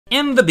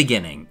In the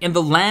beginning, in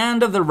the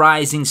land of the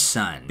rising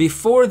sun,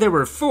 before there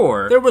were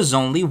four, there was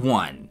only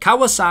one.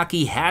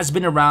 Kawasaki has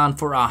been around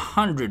for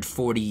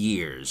 140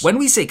 years. When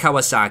we say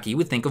Kawasaki,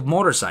 we think of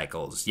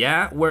motorcycles,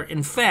 yeah? Where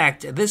in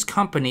fact, this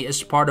company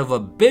is part of a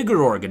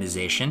bigger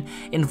organization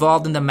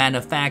involved in the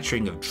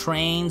manufacturing of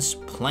trains,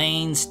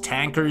 planes,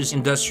 tankers,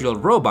 industrial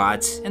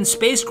robots, and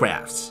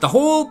spacecrafts. The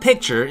whole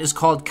picture is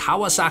called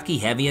Kawasaki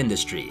Heavy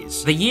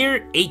Industries. The year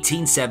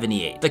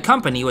 1878. The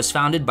company was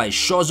founded by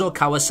Shozo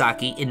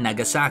Kawasaki in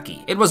Nagasaki.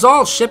 It was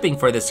all shipping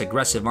for this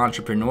aggressive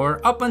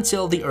entrepreneur up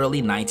until the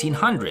early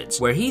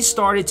 1900s, where he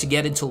started to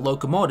get into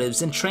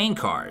locomotives and train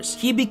cars.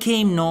 He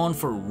became known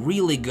for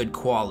really good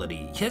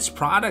quality. His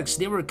products,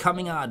 they were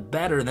coming out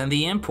better than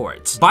the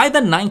imports. By the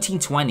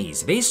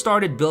 1920s, they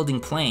started building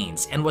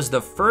planes and was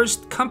the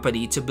first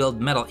company to build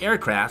metal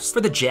aircrafts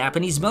for the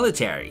Japanese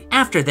military.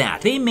 After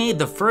that, they made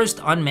the first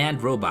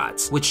unmanned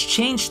robots, which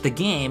changed the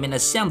game in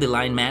assembly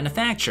line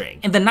manufacturing.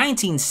 In the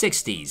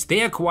 1960s, they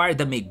acquired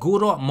the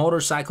Meguro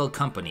Motorcycle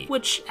Company,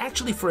 which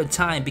actually for a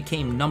time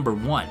became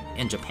 #1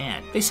 in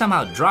Japan. They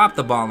somehow dropped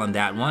the ball on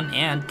that one,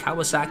 and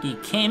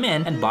Kawasaki came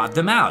in and bought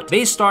them out.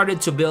 They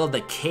started to build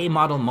the K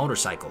model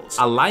motorcycles,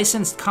 a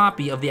licensed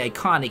copy of the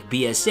iconic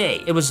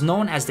BSA. It was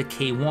known as the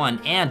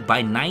K1, and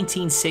by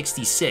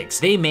 1966,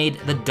 they made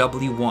the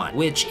W1,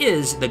 which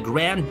is the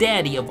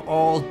granddaddy of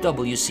all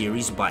W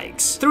series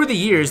bikes. Through the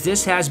years,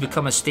 this has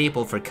become a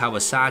staple for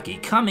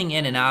Kawasaki, coming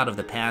in and out of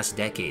the past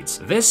decades.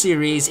 This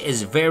series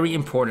is very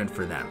important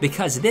for them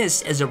because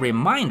this is a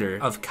reminder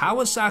of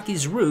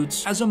Kawasaki's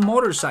roots as a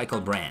motorcycle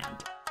brand.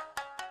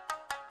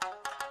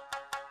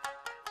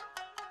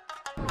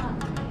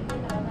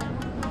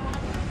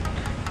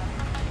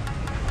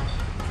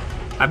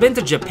 I've been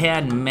to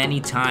Japan many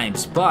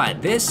times,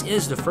 but this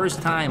is the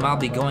first time I'll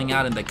be going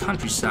out in the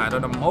countryside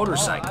on a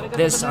motorcycle.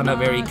 This on a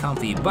very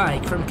comfy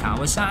bike from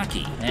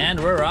Kawasaki. And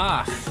we're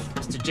off.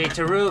 Mr. J.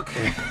 Taruk.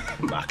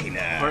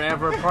 Makina.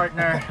 Forever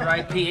partner,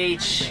 right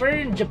PH. We're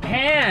in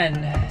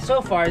Japan.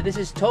 So far, this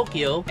is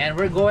Tokyo, and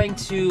we're going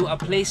to a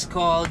place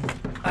called...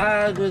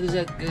 I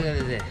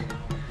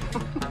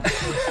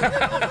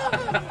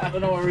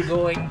don't know where we're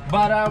going,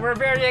 but we're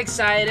very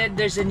excited.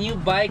 There's a new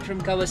bike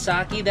from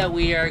Kawasaki that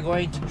we are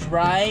going to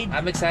ride.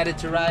 I'm excited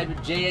to ride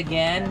with Jay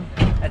again.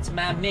 That's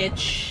my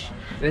Mitch.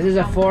 This is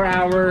a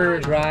 4-hour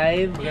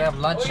drive. We're gonna have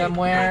lunch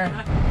somewhere.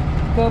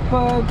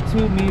 Kapag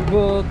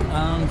tumibok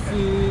ang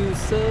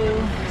puso.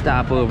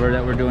 Stopover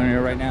that we're doing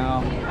here right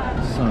now.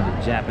 Some of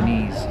the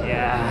Japanese,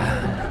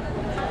 yeah.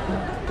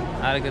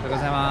 Arigatou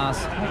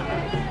gozaimasu.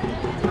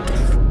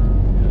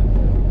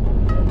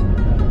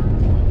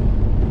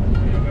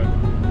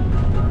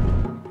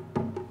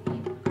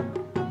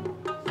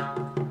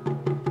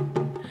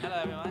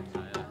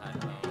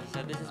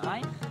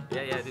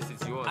 Yeah, this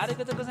is yours.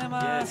 Arigatou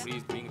gozaimasu. Yes,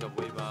 please bring the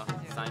waiver,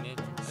 sign it.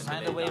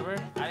 Sign the waiver.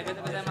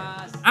 Arigatou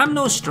gozaimasu. I'm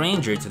no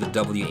stranger to the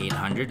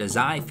W800 as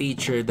I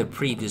featured the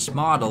previous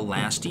model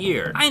last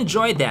year. I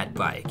enjoyed that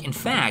bike. In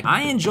fact,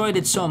 I enjoyed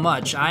it so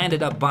much I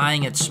ended up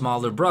buying its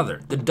smaller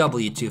brother, the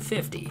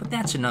W250. But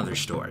that's another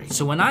story.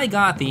 So when I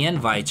got the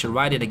invite to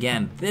ride it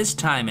again, this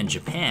time in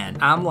Japan,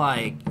 I'm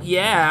like,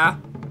 yeah.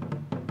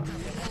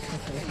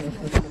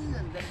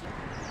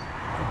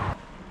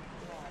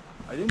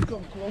 I didn't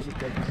come close.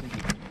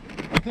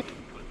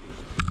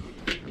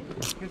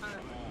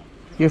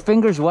 Your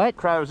fingers what?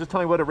 I was just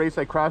telling you what a race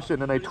I crashed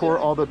in, and I tore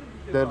all the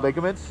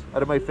ligaments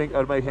out of my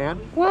hand.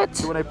 What?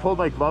 So when I pulled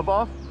my glove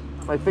off,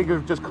 my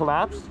fingers just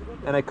collapsed,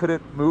 and I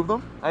couldn't move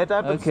them. I had to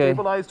have them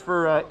stabilized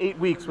for 8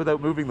 weeks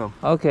without moving them.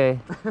 Okay.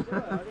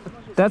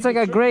 That's like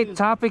a great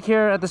topic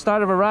here at the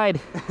start of a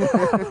ride.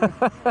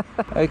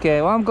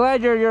 Okay, well I'm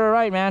glad you're all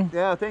right, man.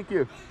 Yeah, thank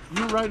you.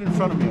 You're right in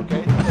front of me,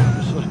 okay?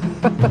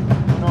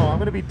 No, I'm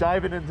gonna be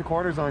diving into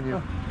corners on you.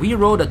 We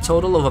rode a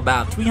total of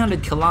about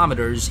 300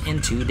 kilometers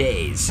in 2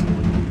 days.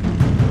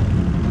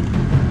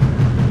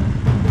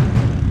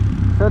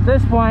 So at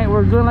this point,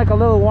 we're doing like a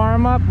little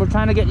warm-up. We're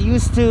trying to get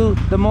used to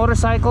the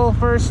motorcycle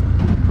first.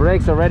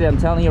 Brakes already, I'm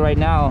telling you right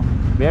now,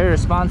 very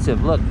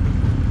responsive, look.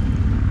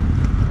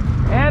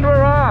 And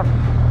we're off.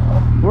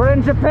 We're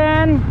in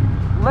Japan,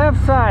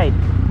 left side.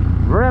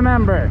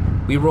 Remember.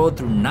 We rode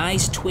through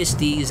nice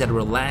twisties at a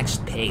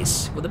relaxed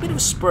pace with a bit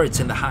of spurts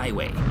in the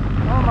highway.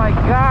 Oh my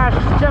gosh,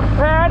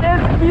 Japan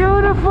is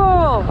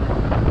beautiful!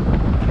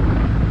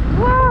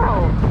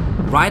 Wow!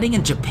 Riding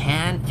in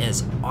Japan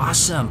is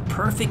awesome.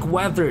 Perfect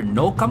weather,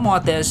 no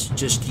camotes,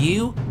 just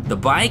you, the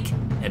bike,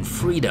 and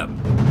freedom.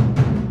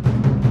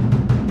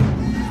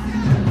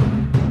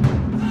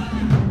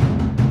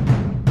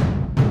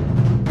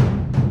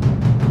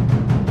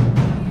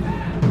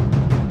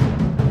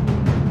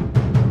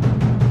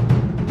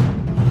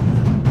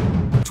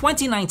 In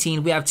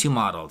 2019, we have two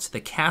models, the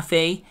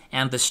Cafe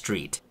and the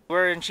Street.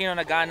 We're in Chino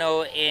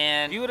Nagano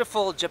in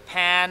beautiful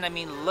Japan. I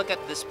mean, look at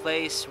this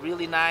place,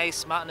 really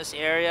nice, mountainous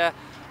area.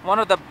 One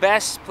of the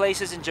best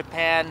places in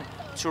Japan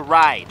to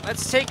ride.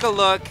 Let's take a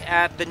look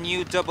at the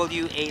new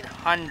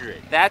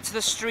W800. That's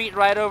the street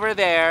right over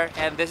there,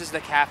 and this is the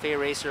cafe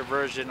racer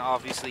version.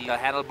 Obviously, the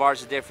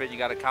handlebars are different. You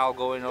got a cowl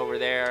going over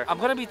there. I'm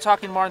gonna be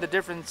talking more on the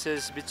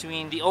differences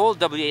between the old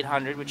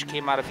W800, which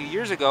came out a few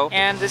years ago,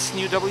 and this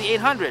new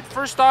W800.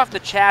 First off, the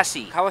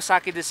chassis.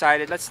 Kawasaki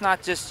decided, let's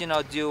not just, you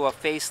know, do a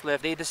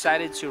facelift. They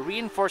decided to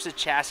reinforce the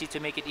chassis to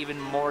make it even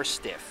more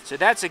stiff. So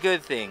that's a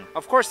good thing.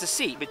 Of course, the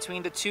seat.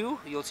 Between the two,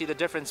 you'll see the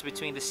difference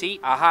between the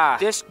seat. Aha!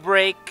 Disc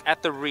brake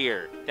at the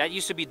rear. That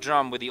used to be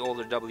drum with the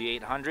older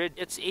W800.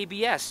 It's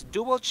ABS,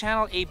 dual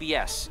channel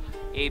ABS.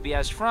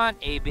 ABS front,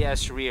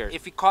 ABS rear.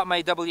 If you caught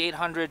my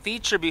W800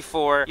 feature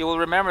before, you will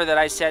remember that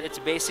I said it's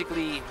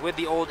basically with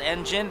the old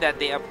engine that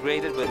they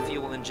upgraded with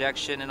fuel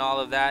injection and all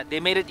of that.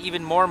 They made it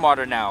even more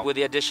modern now with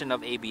the addition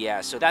of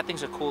ABS. So that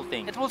thing's a cool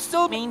thing. It will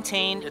still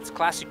maintain its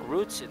classic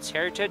roots, its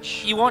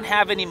heritage. You won't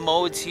have any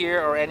modes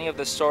here or any of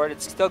the sort.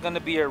 It's still gonna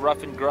be a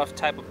rough and gruff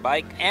type of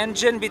bike.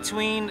 Engine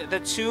between the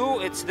two,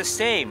 it's the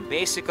same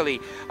basically.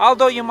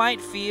 Although you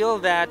might feel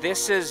that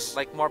this is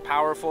like more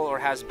powerful or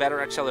has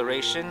better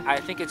acceleration, I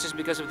think it's just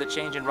because of the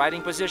change in riding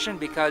position,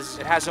 because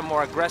it has a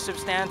more aggressive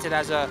stance, it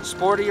has a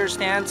sportier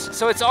stance.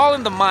 So it's all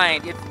in the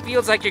mind. It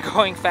feels like you're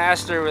going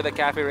faster with a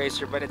cafe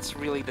racer, but it's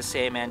really the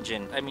same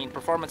engine. I mean,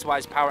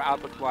 performance-wise, power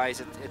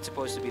output-wise, it's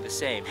supposed to be the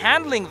same.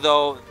 Handling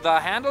though, the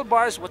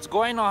handlebars, what's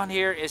going on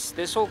here is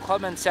this whole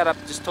clubman setup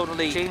just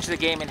totally changed the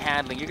game in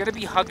handling. You're gonna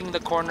be hugging the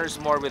corners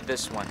more with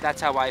this one.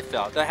 That's how I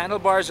felt. The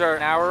handlebars are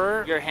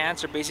narrower, your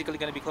hands are basically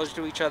gonna be closer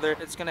to each other.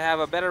 It's gonna have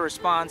a better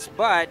response,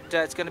 but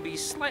it's gonna be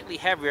slightly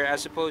heavier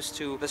as opposed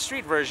to the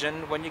street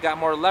version when you got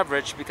more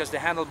leverage because the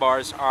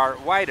handlebars are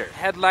wider.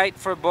 Headlight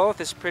for both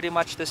is pretty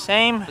much the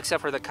same, except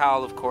for the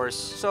cowl, of course.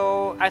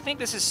 So I think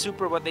this is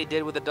super what they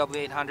did with the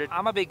W800.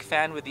 I'm a big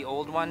fan with the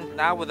old one.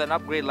 Now with an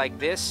upgrade like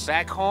this,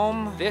 back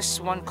home, this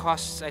one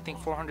costs I think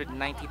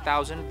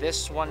 490,000.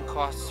 This one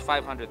costs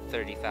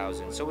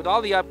 530,000. So with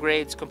all the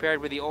upgrades compared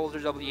with the older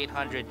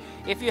W800,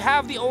 if you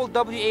have the old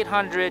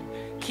W800,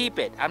 keep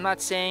it. I'm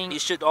not saying you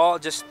should all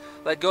just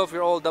let go of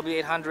your old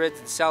W800s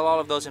and sell all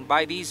of those and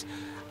buy these.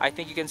 I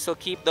think you can still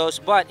keep those,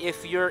 but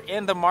if you're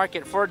in the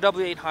market for a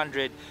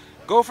W800,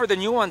 go for the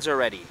new ones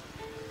already.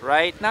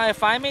 Right? Now,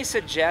 if I may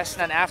suggest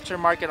an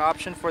aftermarket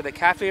option for the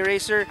cafe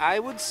racer, I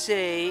would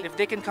say if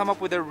they can come up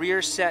with a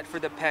rear set for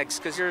the pegs,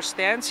 because your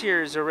stance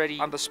here is already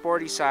on the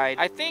sporty side.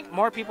 I think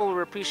more people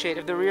will appreciate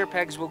if the rear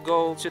pegs will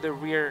go to the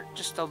rear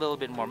just a little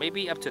bit more,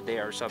 maybe up to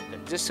there or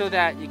something, just so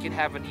that you can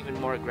have an even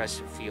more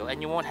aggressive feel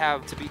and you won't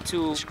have to be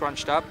too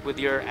scrunched up with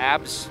your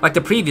abs. Like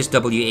the previous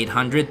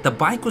W800, the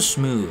bike was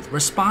smooth,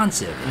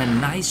 responsive, in a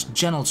nice,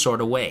 gentle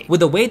sort of way,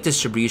 with a weight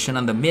distribution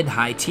on the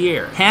mid-high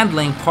tier.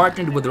 Handling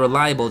partnered with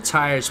reliable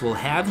tires will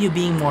have you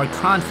being more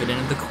confident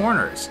in the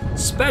corners,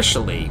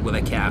 especially with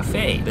a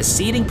cafe. The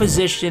seating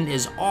position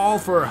is all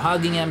for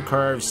hugging M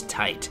curves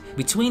tight.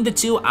 Between the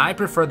two, I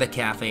prefer the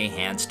cafe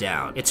hands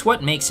down. It's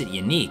what makes it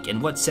unique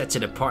and what sets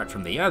it apart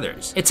from the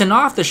others. It's an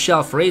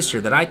off-the-shelf racer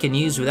that I can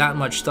use without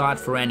much thought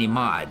for any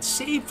mods,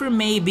 save for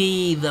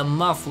maybe the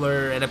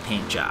muffler and a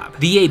paint job.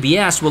 The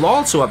ABS will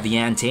also up the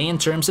ante in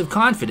terms of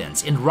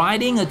confidence in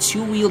riding a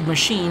two-wheeled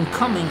machine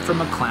coming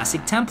from a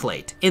classic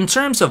template. In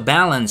terms of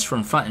balance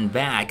from front and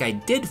back, I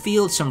did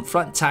feel some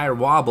front tire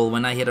wobble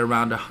when I hit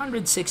around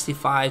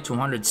 165 to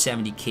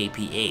 170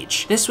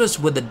 kph. This was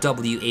with the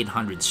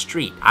W800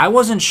 Street. I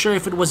wasn't sure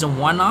if it was a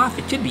one-off.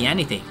 It could be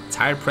anything.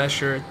 Tire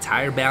pressure,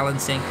 tire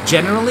balancing.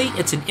 Generally,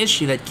 it's an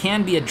issue that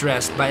can be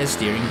addressed by a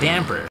steering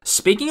damper.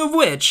 Speaking of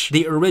which,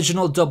 the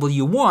original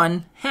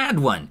W1 had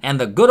one, and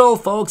the good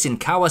old folks in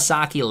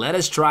Kawasaki let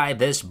us try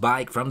this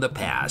bike from the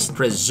past,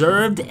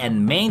 preserved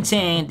and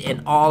maintained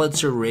in all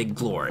its rig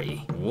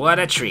glory. What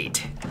a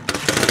treat.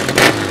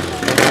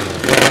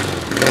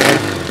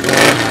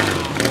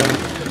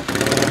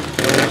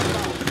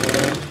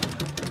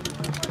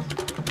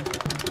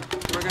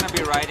 We're gonna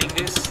be riding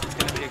this. It's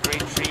gonna be a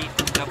great treat.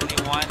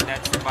 W1,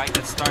 that's the bike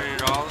that started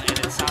it all, and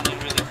it sounded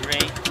really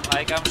great.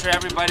 Like, I'm sure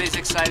everybody's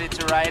excited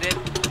to ride it.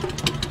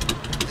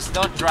 Just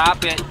don't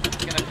drop it.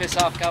 It's gonna piss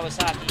off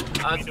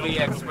Kawasaki. As we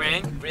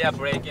explained, rear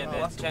brake and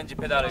then change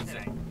pedal is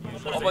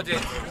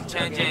opposite,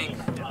 changing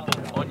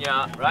on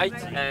your right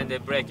and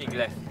then braking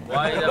left.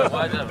 Why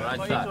the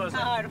right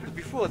side?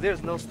 Before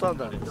there's no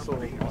standard, so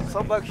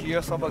some back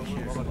here, some back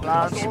here.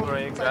 Clutch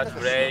brake, clutch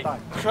brake.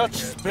 Clutch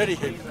is very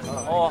heavy.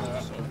 Oh,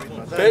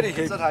 Very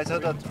heavy.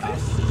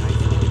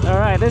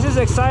 Alright, this is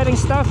exciting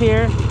stuff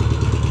here.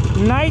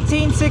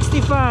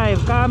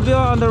 1965, cambio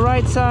on the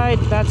right side,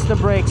 that's the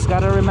brakes,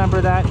 gotta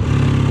remember that.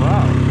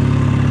 Wow.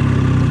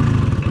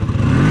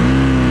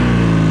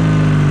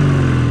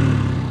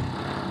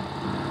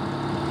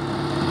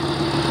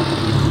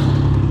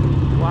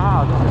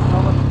 Wow, this is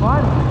so much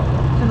fun.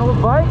 It's an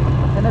old bike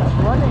and it's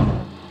running.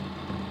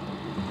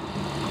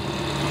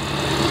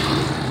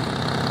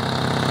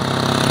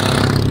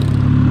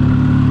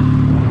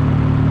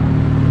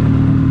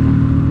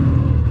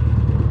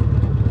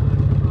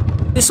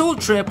 This whole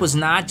trip was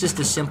not just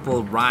a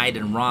simple ride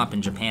and romp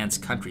in Japan's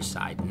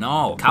countryside.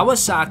 No,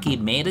 Kawasaki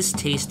made us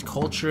taste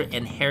culture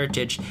and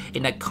heritage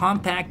in a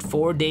compact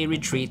 4-day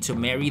retreat to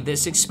marry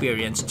this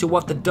experience to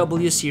what the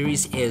W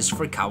Series is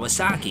for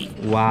Kawasaki.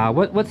 Wow,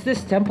 what's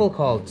this temple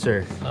called,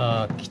 sir?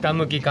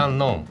 Kitanuki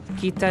Kannon.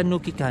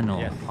 Kitanuki Kano.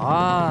 Yes.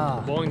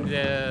 Ah. Born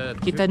the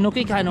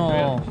Kitanuki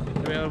Kano.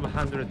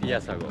 1200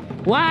 years ago.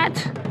 What?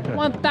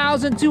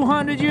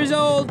 1,200 years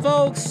old,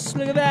 folks.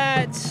 Look at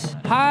that.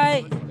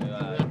 Hi.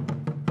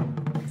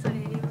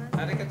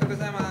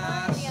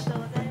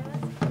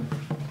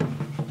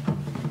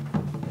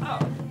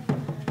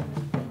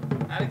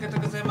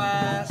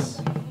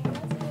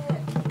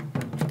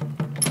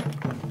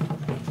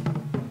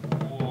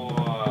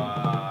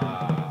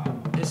 Wow.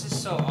 This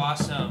is so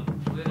awesome.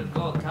 Way to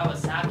go,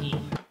 Kawasaki.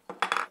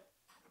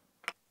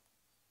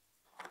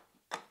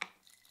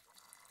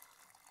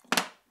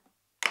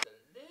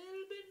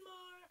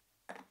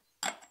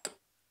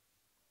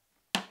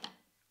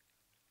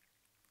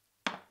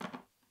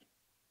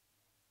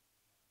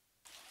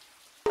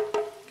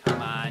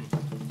 Come on.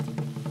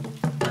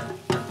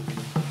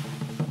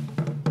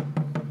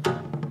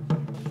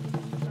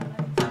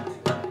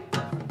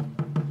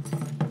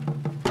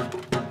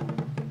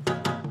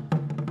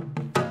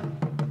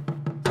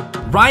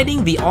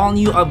 Riding the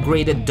all-new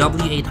upgraded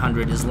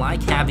W800 is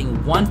like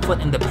having one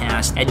foot in the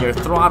past and your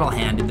throttle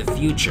hand in the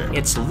future.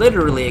 It's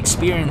literally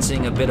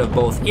experiencing a bit of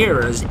both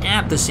eras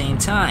at the same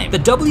time. The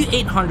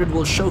W800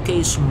 will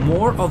showcase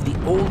more of the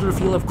older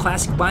feel of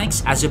classic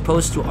bikes as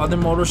opposed to other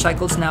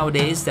motorcycles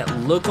nowadays that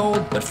look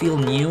old but feel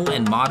new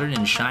and modern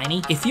and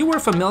shiny. If you are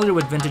familiar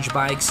with vintage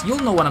bikes,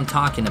 you'll know what I'm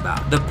talking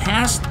about. The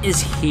past is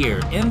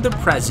here in the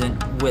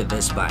present with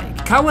this bike.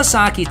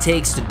 Kawasaki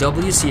takes the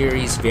W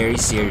Series very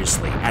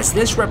seriously, as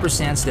this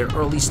represents their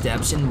early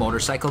steps in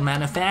motorcycle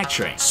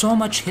manufacturing. So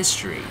much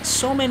history,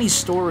 so many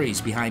stories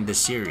behind the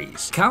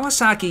series.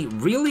 Kawasaki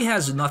really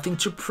has nothing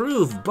to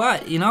prove,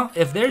 but you know,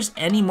 if there's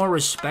any more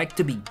respect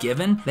to be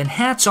given, then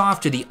hats off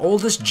to the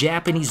oldest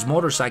Japanese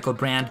motorcycle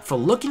brand for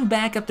looking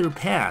back at their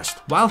past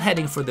while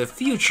heading for the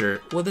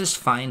future with this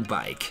fine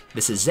bike.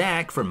 This is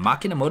Zach from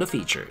Makina Moto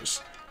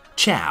Features.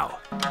 Ciao.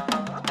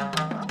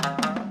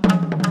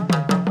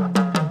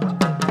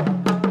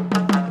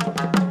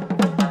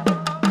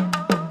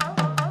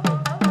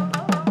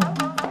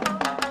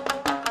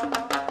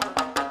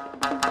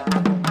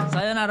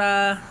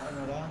 Sayonara.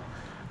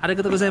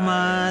 Arigatou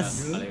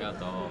gozaimasu.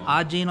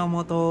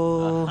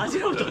 Ajinomoto.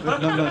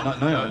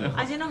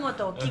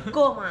 Ajinomoto,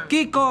 Kikkoman.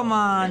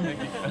 Kikkoman.